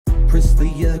princely,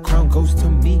 yeah, the crown goes to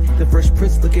me. The Fresh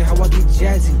Prince, look at how I get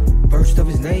jazzy. First of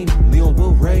his name, Leon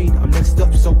will reign. I'm next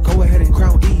up, so go ahead and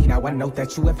crown E. Now I know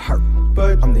that you have heard,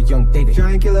 but I'm the young David,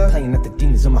 giant killer, playing at the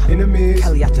demons of my enemies.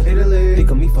 Caliata, Italy,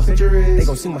 think of me for centuries. They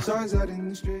gon' see my stars out in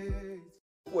the streets.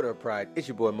 What up, Pride? It's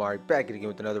your boy Amari, back again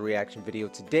with another reaction video.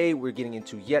 Today we're getting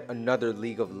into yet another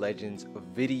League of Legends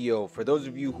video. For those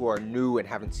of you who are new and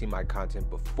haven't seen my content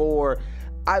before,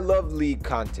 I love League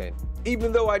content,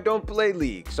 even though I don't play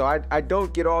League, so I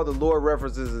don't get all the lore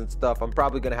references and stuff. I'm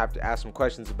probably gonna have to ask some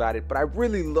questions about it, but I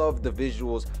really love the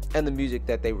visuals and the music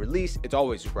that they release. It's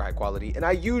always super high quality, and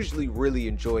I usually really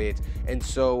enjoy it, and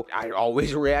so I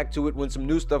always react to it when some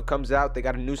new stuff comes out. They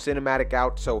got a new cinematic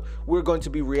out, so we're going to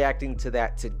be reacting to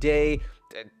that today.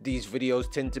 These videos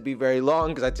tend to be very long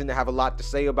because I tend to have a lot to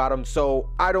say about them, so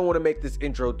I don't want to make this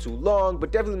intro too long,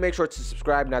 but definitely make sure to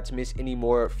subscribe not to miss any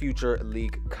more future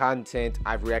League content.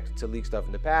 I've reacted to League stuff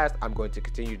in the past. I'm going to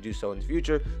continue to do so in the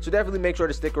future, so definitely make sure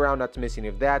to stick around not to miss any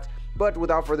of that. But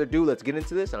without further ado, let's get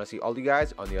into this, and I'll see all you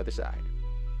guys on the other side.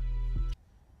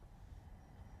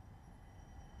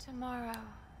 Tomorrow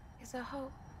is a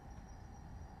hope,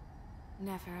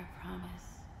 never a promise.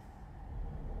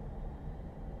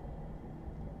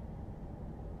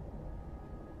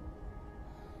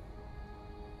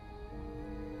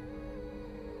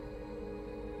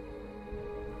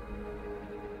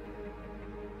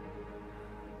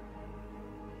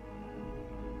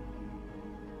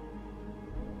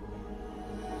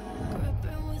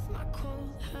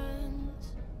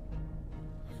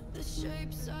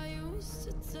 Shapes I used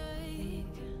to take,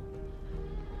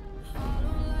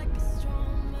 hollow like a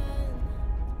strong man,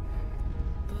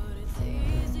 but it's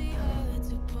easier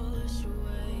to push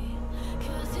away,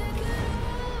 'cause it could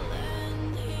all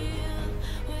end here,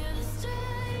 where the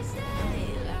stakes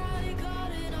daylight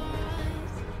got in our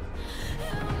eyes,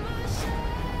 and my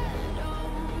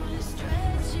shadow is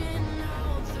stretching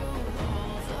out through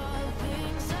all the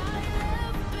things I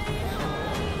left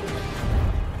behind.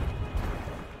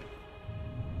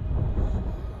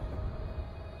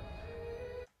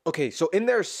 Okay, so in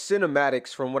their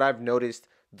cinematics, from what I've noticed,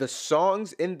 the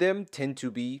songs in them tend to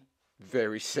be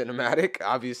very cinematic.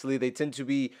 Obviously, they tend to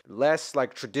be less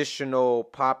like traditional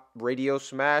pop radio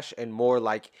smash and more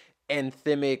like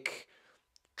anthemic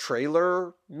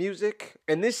trailer music.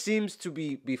 And this seems to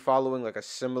be following like a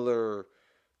similar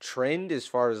trend as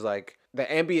far as like the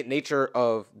ambient nature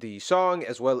of the song,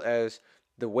 as well as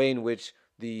the way in which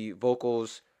the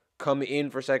vocals come in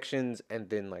for sections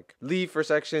and then like leave for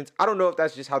sections. I don't know if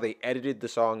that's just how they edited the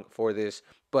song for this,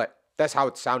 but that's how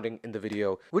it's sounding in the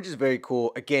video, which is very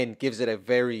cool. Again, gives it a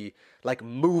very like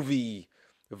movie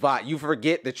vibe. You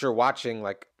forget that you're watching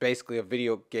like basically a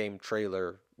video game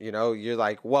trailer. You know, you're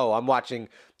like, whoa, I'm watching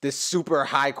this super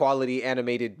high quality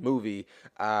animated movie,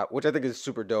 which I think is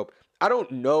super dope. I don't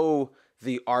know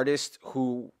the artist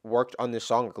who worked on this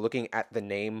song. Looking at the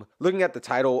name, looking at the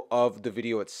title of the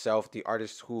video itself, the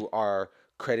artists who are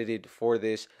credited for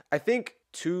this, I think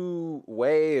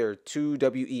 2Way or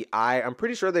 2WEI. I'm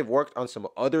pretty sure they've worked on some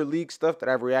other League stuff that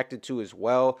I've reacted to as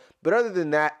well. But other than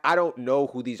that, I don't know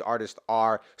who these artists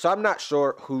are, so I'm not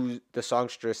sure who the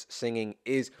songstress singing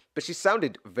is, but she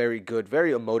sounded very good,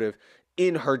 very emotive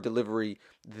in her delivery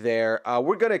there.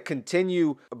 We're gonna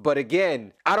continue, but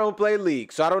again, I don't play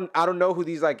League, so I don't know who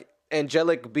these like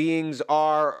angelic beings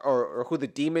are, or who the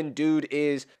demon dude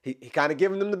is. He kind of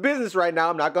giving them the business right now.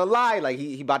 I'm not gonna lie, like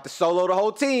he about to solo the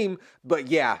whole team, but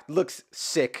yeah, looks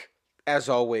sick as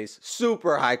always.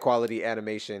 Super high quality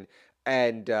animation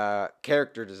and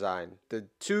character design. The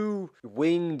two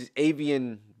winged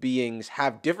avian beings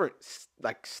have different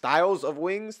like styles of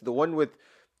wings. The one with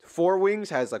 4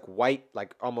 wings has like white,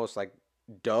 like almost like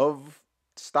dove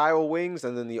style wings,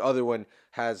 and then the other one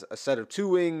has a set of 2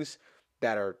 wings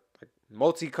that are like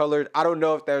multicolored. I don't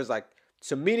know if there's like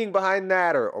some meaning behind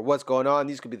that or what's going on.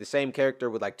 These could be the same character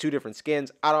with like 2 different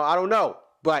skins. I don't know.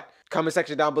 But comment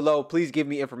section down below, please give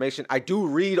me information. I do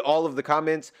read all of the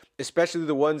comments, especially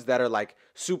the ones that are like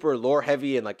super lore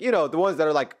heavy and like, you know, the ones that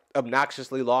are like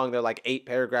obnoxiously long. They're like 8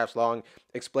 paragraphs long,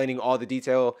 explaining all the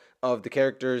detail of the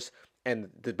characters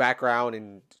and the background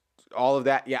and all of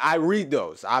that. Yeah, I read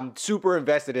those. I'm super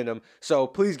invested in them. So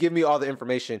please give me all the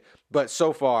information. But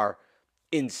so far,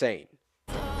 insane.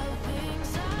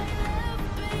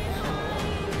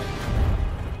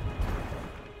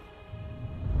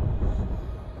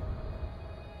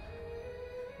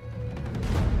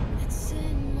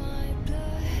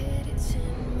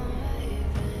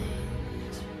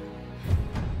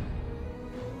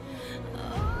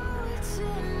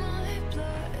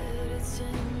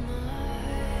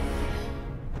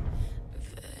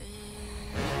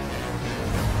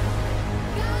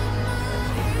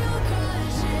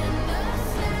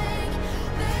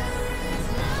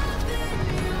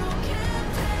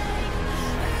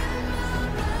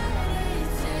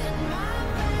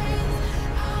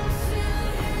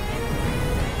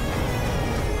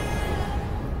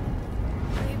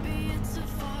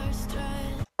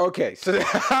 Okay, so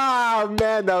oh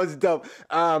man, that was dope.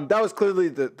 That was clearly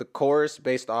the chorus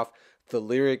based off the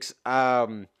lyrics.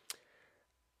 Yeah,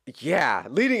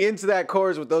 leading into that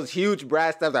chorus with those huge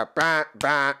brass stuff that bah,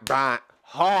 bah, bah,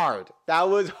 hard. That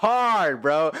was hard,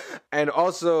 bro. And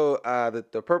also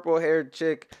the purple haired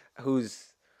chick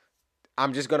who's,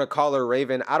 I'm just gonna call her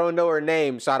Raven. I don't know her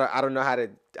name, so I don't know how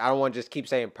to. I don't want to just keep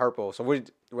saying purple. So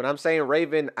when I'm saying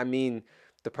Raven, I mean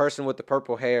the person with the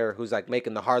purple hair who's like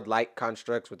making the hard light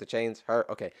constructs with the chains. Her.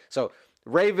 Okay, so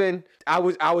Raven, I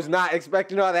was not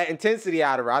expecting all that intensity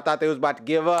out of her. I thought they was about to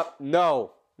give up.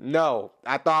 No,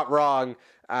 I thought wrong.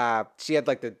 She had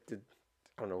like the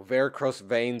I don't know, varicose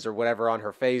veins or whatever on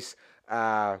her face,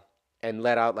 and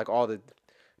let out like all the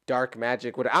dark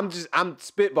magic. I'm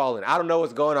spitballing. I don't know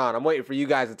what's going on. I'm waiting for you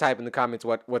guys to type in the comments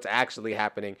what's actually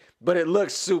happening. But it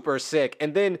looks super sick.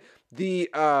 And then the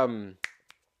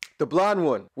blonde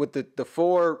one with the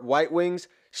 4 white wings,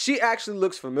 she actually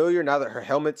looks familiar now that her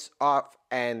helmet's off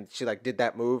and she like did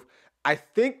that move. I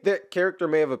think that character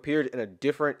may have appeared in a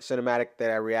different cinematic that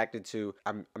I reacted to.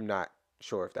 I'm not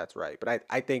sure if that's right, but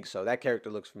I think so. That character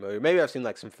looks familiar. Maybe I've seen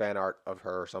like some fan art of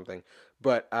her or something.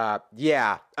 But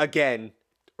yeah, again,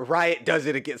 Riot does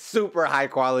it again, super high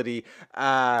quality.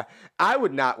 I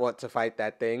would not want to fight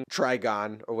that thing,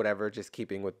 Trigon or whatever, just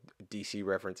keeping with DC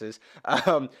references.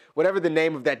 Whatever the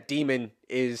name of that demon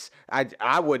is,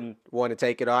 I wouldn't want to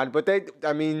take it on. But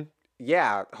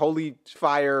yeah, holy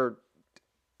fire,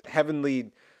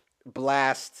 heavenly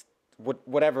blast,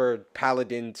 whatever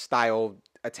paladin style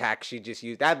attack she just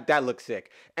used, that looks sick.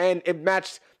 And it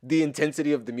matched the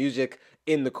intensity of the music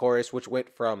in the chorus, which went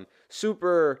from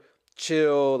super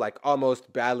chill, like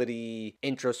almost ballady,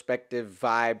 introspective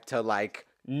vibe to like,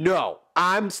 no,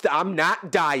 I'm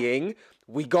not dying.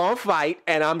 We gonna fight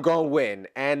and I'm gonna win.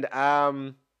 And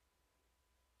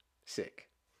sick.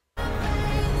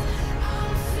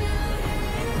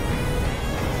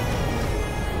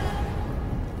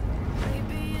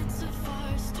 Maybe it's a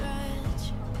far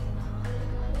stretch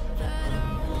that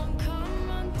I won't come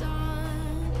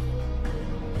undone,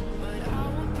 but I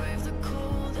will brave the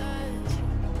cold edge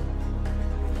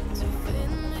to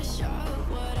finish up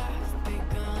what I've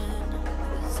begun.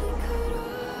 'Cause it could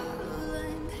all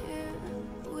end here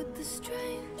with the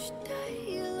strange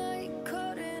daylight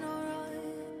caught in our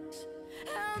eyes,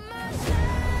 and my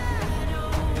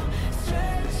shadow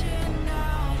stretching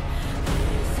out.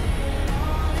 Is it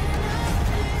all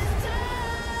enough this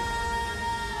time?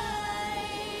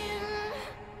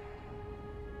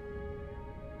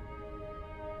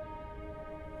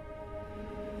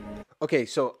 Okay,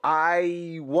 so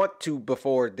I want to,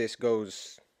 before this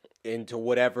goes into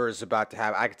whatever is about to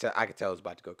happen, I could tell it's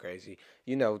about to go crazy.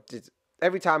 You know,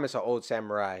 every time it's an old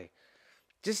samurai,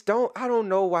 I don't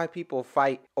know why people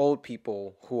fight old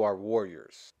people who are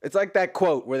warriors. It's like that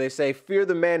quote where they say, fear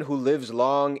the man who lives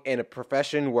long in a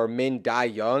profession where men die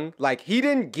young. Like, he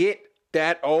didn't get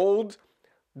that old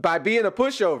by being a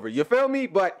pushover. You feel me?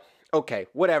 But okay,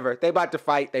 whatever. They about to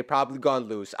fight. They probably gonna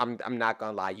lose. I'm not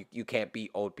gonna lie. You can't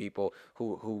beat old people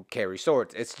who carry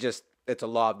swords. It's a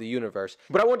law of the universe.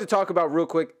 But I want to talk about real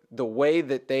quick the way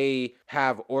that they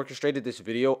have orchestrated this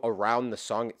video around the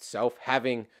song itself,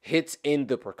 having hits in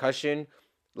the percussion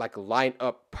like line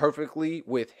up perfectly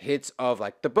with hits of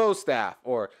like the bow staff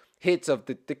or hits of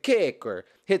the kick or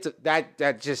hits of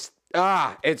that just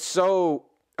it's so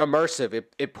immersive.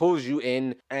 It pulls you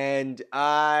in, and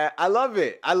I love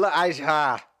it.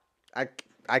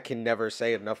 I can never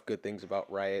say enough good things about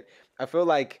Riot. I feel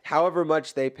like however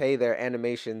much they pay their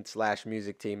animation /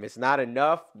 music team, it's not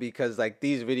enough, because like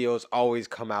these videos always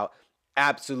come out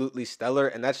absolutely stellar,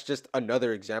 and that's just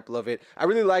another example of it. I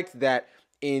really liked that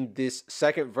in this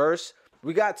second verse,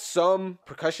 we got some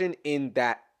percussion in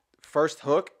that first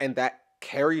hook, and that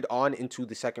carried on into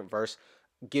the second verse,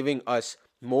 giving us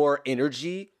more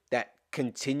energy that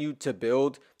continued to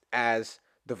build as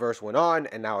the verse went on,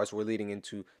 and now as we're leading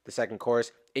into the second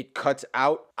chorus, it cuts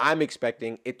out. I'm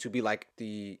expecting it to be like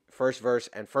the first verse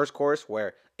and first chorus,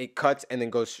 where it cuts and then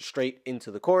goes straight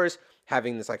into the chorus,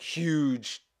 having this like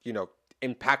huge,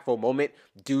 impactful moment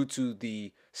due to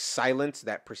the silence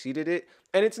that preceded it.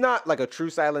 And it's not like a true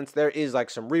silence. There is like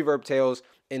some reverb tails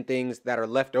and things that are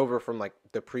left over from like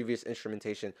the previous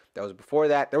instrumentation that was before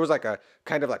that. There was like a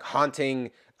kind of like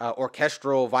haunting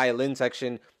orchestral violin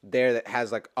section there that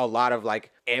has like a lot of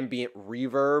like ambient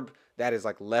reverb that is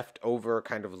like left over,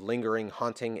 kind of lingering,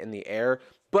 haunting in the air.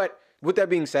 But with that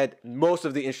being said, most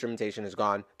of the instrumentation is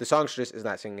gone. The songstress is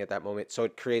not singing at that moment, so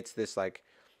it creates this like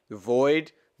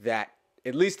void that,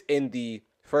 at least in the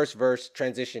first verse,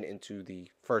 transition into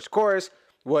the first chorus,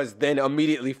 was then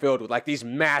immediately filled with like these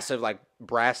massive like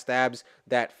brass stabs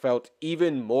that felt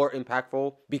even more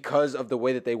impactful because of the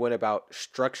way that they went about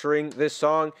structuring this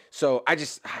song. So I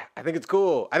think it's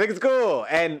cool. I think it's cool.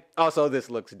 And also this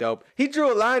looks dope. He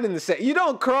drew a line in the set. You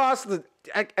don't cross the,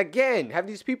 again, have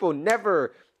these people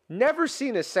never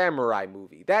seen a samurai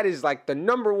movie? That is like the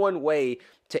number one way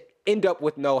to end up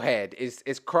with no head is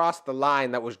cross the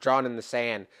line that was drawn in the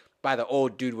sand by the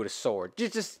old dude with a sword.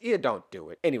 You don't do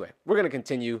it. Anyway, we're gonna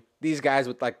continue. These guys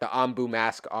with like the Ambu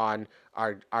mask on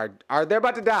are they're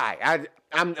about to die.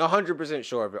 I'm 100%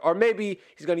 sure of it. Or maybe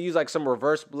he's gonna use like some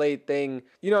reverse blade thing.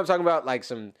 You know what I'm talking about? Like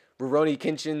some Rurouni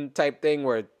Kenshin type thing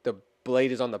where the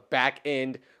blade is on the back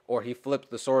end, or he flips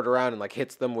the sword around and like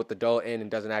hits them with the dull end and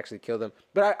doesn't actually kill them.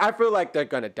 But I feel like they're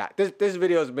gonna die. This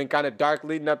video has been kind of dark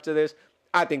leading up to this.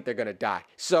 I think they're gonna die.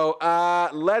 So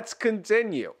let's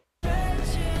continue.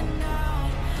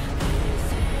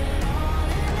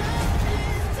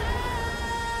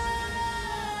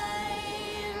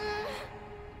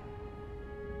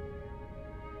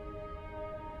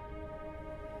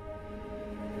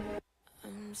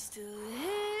 I'm still here.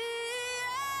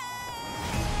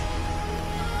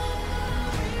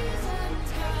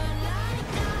 Reasons cut like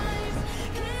knives,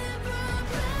 keep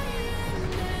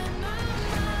replaying in my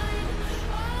mind.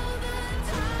 All the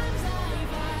times I've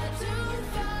had to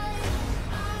fight,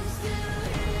 I'm still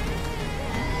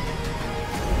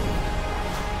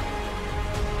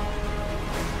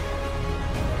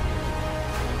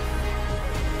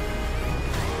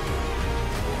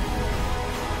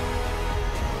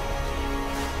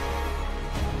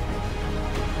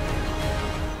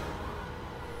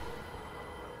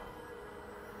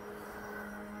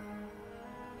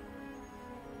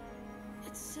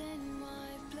It's in my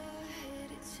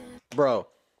blood, it's in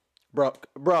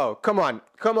Bro, come on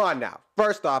now.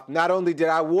 First off, not only did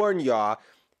I warn y'all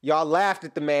laughed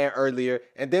at the man earlier,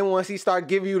 and then once he started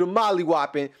giving you the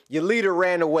molly-whopping, your leader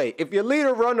ran away. If your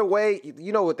leader run away,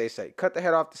 you know what they say, cut the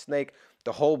head off the snake,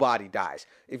 the whole body dies.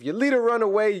 If your leader run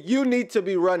away, you need to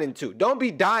be running too. Don't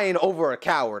be dying over a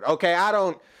coward, okay?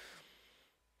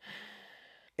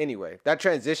 Anyway, that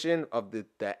transition of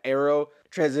the arrow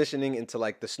transitioning into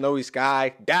like the snowy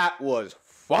sky, that was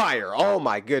fire. Oh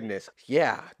my goodness.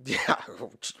 Yeah.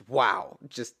 Wow.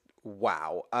 Just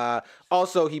wow.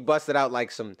 Also, he busted out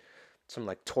like some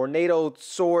like tornado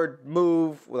sword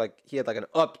move. Like he had like an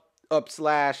up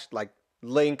slash, like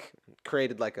Link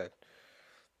created like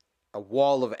a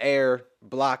wall of air,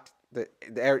 blocked the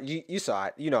air. You saw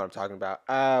it. You know what I'm talking about.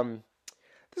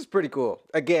 This is pretty cool.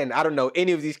 Again, I don't know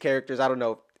any of these characters. I don't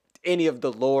know any of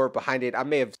the lore behind it. I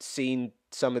may have seen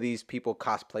some of these people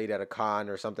cosplayed at a con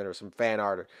or something, or some fan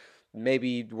art, or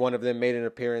maybe one of them made an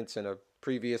appearance in a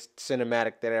previous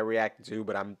cinematic that I reacted to,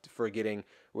 but I'm forgetting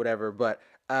whatever. But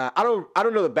I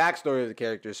don't know the backstory of the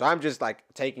characters, so I'm just like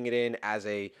taking it in as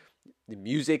a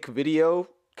music video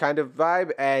kind of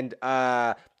vibe, and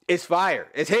it's fire.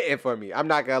 It's hitting for me. I'm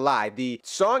not gonna lie. The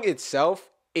song itself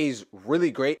is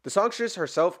really great. The songstress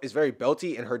herself is very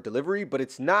belty in her delivery, but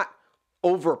it's not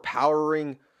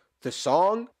overpowering the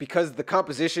song because the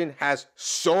composition has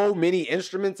so many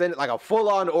instruments in it, like a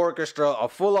full-on orchestra, a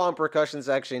full-on percussion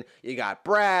section. You got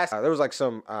brass. There was like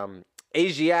some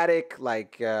Asiatic,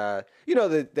 like you know,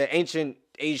 the ancient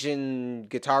Asian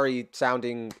guitar-y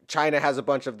sounding. China has a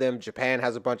bunch of them. Japan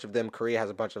has a bunch of them. Korea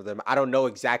has a bunch of them. I don't know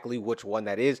exactly which one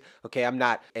that is. Okay, I'm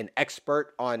not an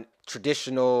expert on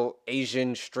traditional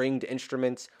Asian stringed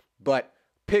instruments, but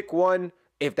pick one.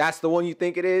 If that's the one you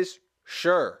think it is,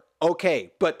 sure.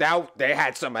 Okay, but they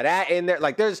had some of that in there.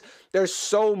 Like there's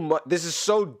so much. This is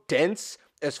so dense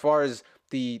as far as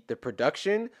the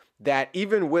production that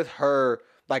even with her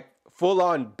like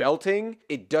full-on belting,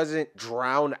 it doesn't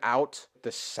drown out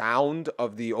the sound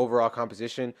of the overall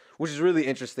composition, which is really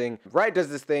interesting. Riot does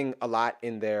this thing a lot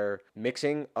in their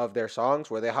mixing of their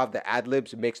songs, where they have the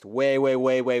ad-libs mixed way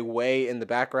in the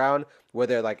background, where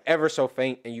they're like ever so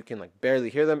faint and you can like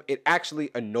barely hear them. It actually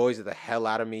annoys the hell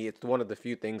out of me. It's one of the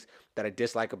few things that I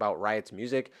dislike about Riot's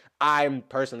music. I'm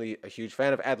personally a huge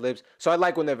fan of ad-libs, so I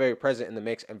like when they're very present in the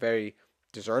mix and very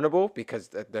discernible, because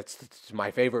that's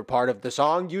my favorite part of the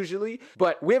song usually.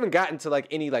 But we haven't gotten to like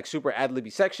any like super ad-libby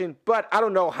section, but I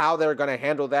don't know how they're gonna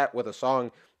handle that with a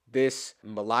song this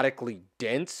melodically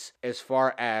dense as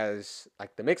far as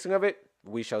like the mixing of it.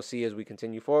 We shall see as we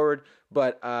continue forward,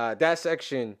 but that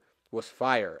section was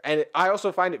fire. And I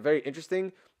also find it very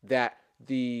interesting that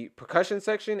the percussion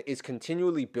section is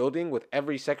continually building with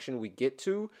every section we get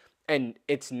to, and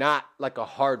it's not like a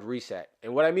hard reset.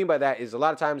 And what I mean by that is a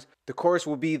lot of times the chorus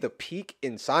will be the peak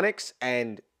in Sonics,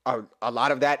 and a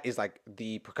lot of that is like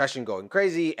the percussion going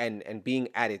crazy and being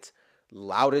at its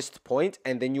loudest point,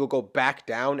 and then you'll go back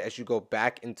down as you go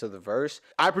back into the verse.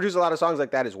 I produce a lot of songs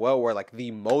like that as well, where like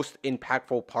the most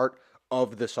impactful part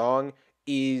of the song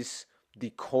is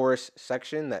the chorus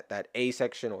section, that A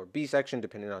section or B section,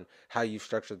 depending on how you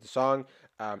structured the song.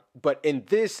 But in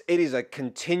this, it is a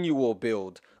continual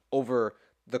build over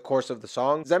the course of the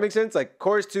song. Does that make sense? Like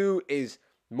chorus 2 is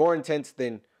more intense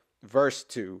than verse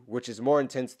 2, which is more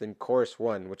intense than chorus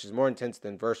 1, which is more intense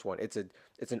than verse 1. It's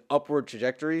an upward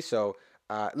trajectory. So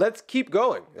let's keep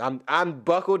going. I'm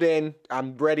buckled in.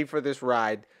 I'm ready for this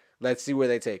ride. Let's see where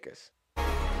they take us.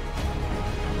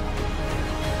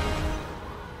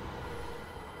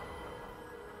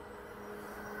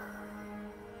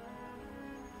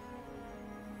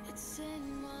 It's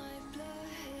in my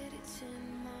blood, it's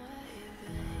in my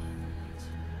veins.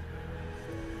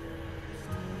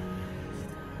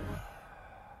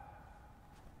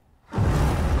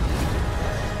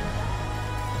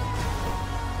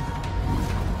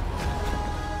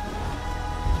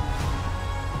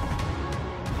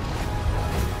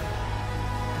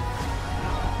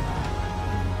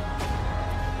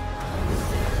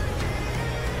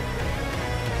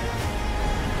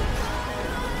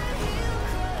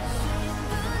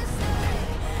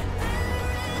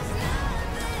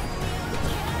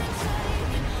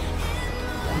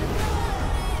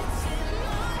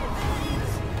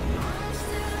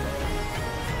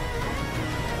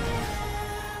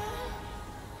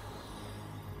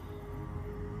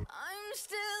 I'm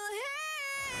still here.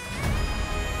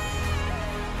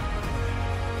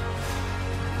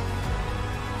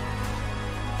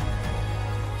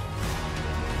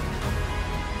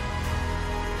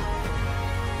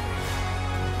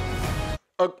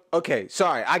 Okay,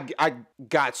 sorry. I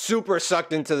got super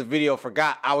sucked into the video,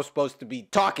 forgot I was supposed to be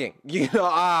talking. You know,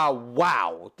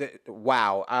 wow.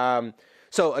 Wow.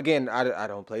 So again, I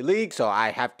don't play League, so I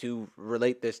have to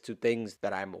relate this to things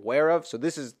that I'm aware of. So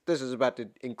this is about to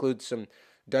include some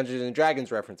Dungeons and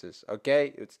Dragons references,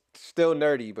 okay? It's still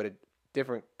nerdy, but a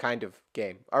different kind of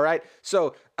game. All right?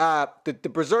 So, the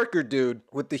Berserker dude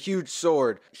with the huge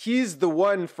sword, he's the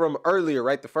one from earlier,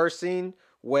 right? The first scene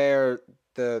where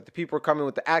the people were coming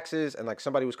with the axes and like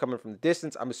somebody was coming from the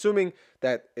distance. I'm assuming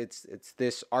that it's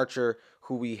this archer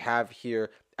who we have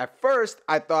here. At first,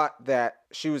 I thought that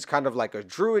she was kind of like a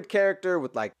druid character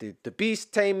with like the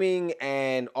beast taming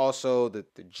and also the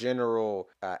general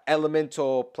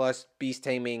elemental plus beast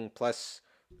taming plus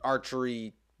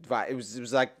archery vibe. It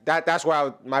was like that. That's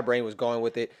where my brain was going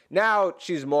with it. Now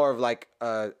she's more of like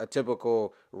a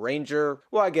typical ranger.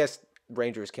 Well, I guess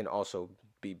rangers can also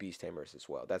be beast tamers as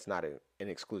well. That's not an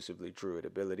exclusively druid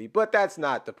ability, but that's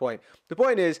not the point. The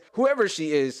point is, whoever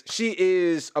she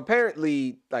is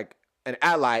apparently like an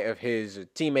ally of his, a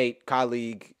teammate,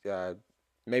 colleague,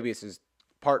 maybe it's his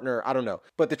partner, I don't know.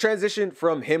 But the transition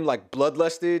from him like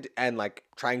bloodlusted and like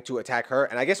trying to attack her,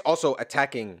 and I guess also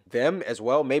attacking them as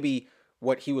well, maybe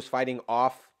what he was fighting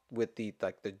off with the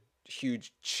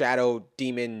huge shadow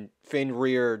demon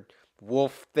fin-reared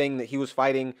wolf thing that he was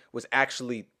fighting was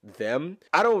actually them.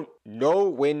 I don't know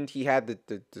when he had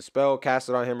the spell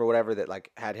casted on him or whatever that like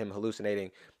had him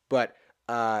hallucinating, but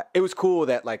it was cool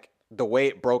that like the way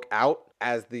it broke out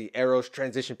as the arrows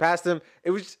transitioned past him,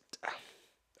 it was just,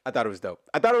 I thought it was dope.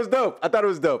 I thought it was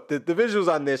dope. The visuals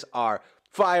on this are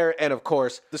fire, and of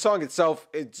course the song itself,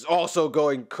 it's also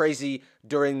going crazy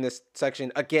during this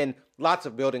section. Again, lots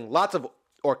of building, lots of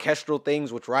orchestral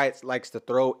things which Riot likes to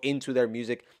throw into their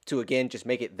music to again just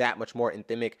make it that much more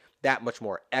anthemic, that much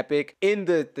more epic. In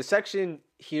the section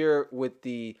here with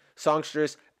the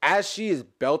songstress, as she is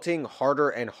belting harder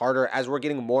and harder, as we're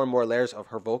getting more and more layers of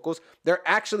her vocals, they're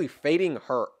actually fading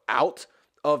her out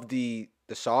of the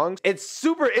songs. It's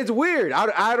weird.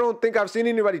 I don't think I've seen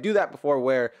anybody do that before,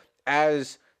 where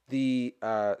as the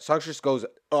songstress goes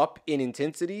up in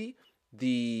intensity,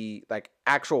 the like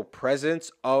actual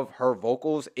presence of her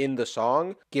vocals in the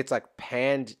song gets like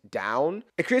panned down.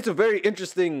 It creates a very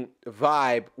interesting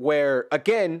vibe where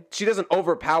again she doesn't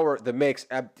overpower the mix.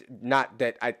 Not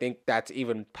that I think that's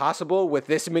even possible with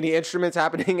this many instruments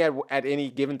happening at any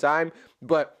given time,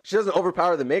 but she doesn't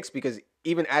overpower the mix because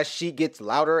even as she gets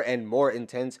louder and more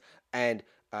intense and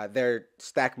there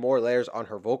stack more layers on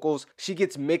her vocals, she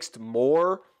gets mixed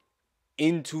more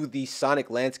into the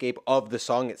sonic landscape of the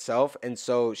song itself, and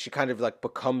so she kind of like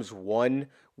becomes one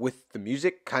with the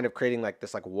music, kind of creating like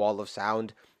this like wall of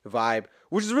sound vibe,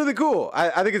 which is really cool.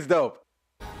 I think it's dope.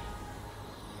 I'm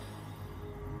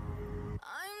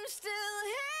still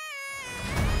here.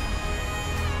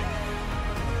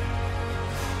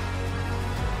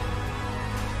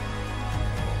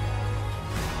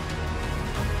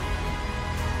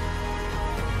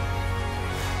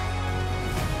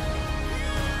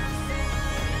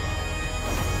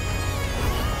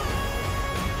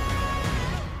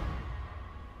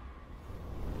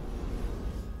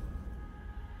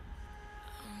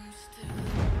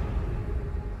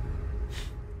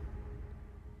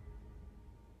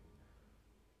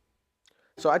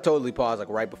 So I totally paused like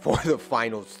right before the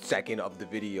final second of the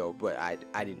video, but I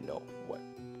didn't know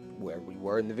where we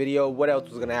were in the video, what else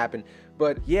was gonna happen.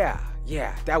 But yeah,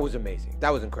 that was amazing.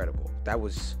 That was incredible. That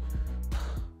was,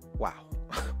 wow.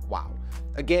 Wow.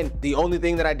 Again, the only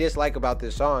thing that I dislike about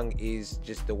this song is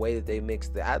just the way that they mix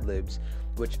the ad-libs,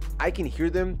 which I can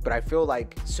hear them, but I feel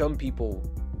like some people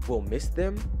will miss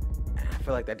them. And I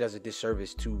feel like that does a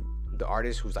disservice to the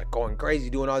artist who's like going crazy,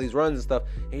 doing all these runs and stuff.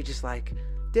 And you're just like,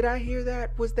 did I hear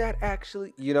that? Was that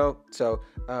actually, you know? So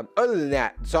other than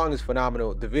that, the song is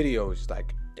phenomenal. The video is just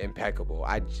like impeccable.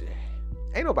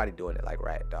 Ain't nobody doing it like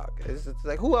Riot, dog. It's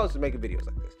like, who else is making videos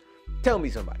like this? Tell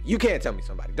me somebody. You can't tell me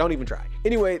somebody. Don't even try.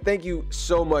 Anyway, thank you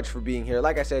so much for being here.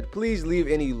 Like I said, please leave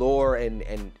any lore and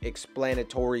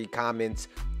explanatory comments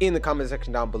in the comment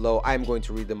section down below. I am going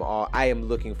to read them all. I am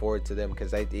looking forward to them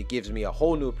because it gives me a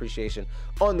whole new appreciation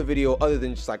on the video, other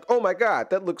than just like, oh my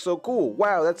god, that looks so cool.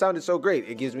 Wow, that sounded so great.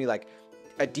 It gives me like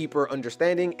a deeper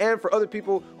understanding, and for other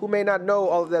people who may not know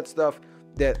all of that stuff,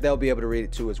 that they'll be able to read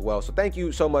it too as well. So thank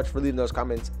you so much for leaving those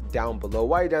comments down below.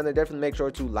 While you're down there, definitely make sure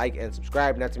to like and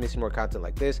subscribe not to miss more content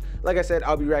like this. Like I said,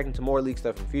 I'll be reacting to more leak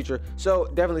stuff in the future, so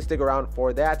definitely stick around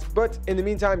for that. But in the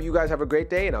meantime, you guys have a great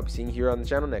day, and I'll be seeing you here on the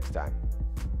channel next time.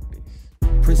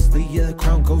 Princely, yeah, the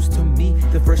crown goes to me.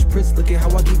 The Fresh Prince, look at how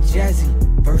I get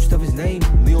jazzy. First of his name,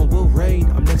 Leone will reign.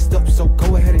 I'm next up, so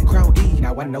go ahead and crown E.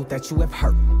 Now I know that you have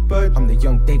heard, but I'm the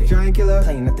young David, giant killer,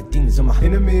 playing at the demons on my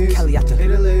enemies. Cali out to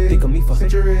Italy, think of me for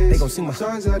centuries. They gon' sing my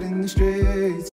songs out in the streets.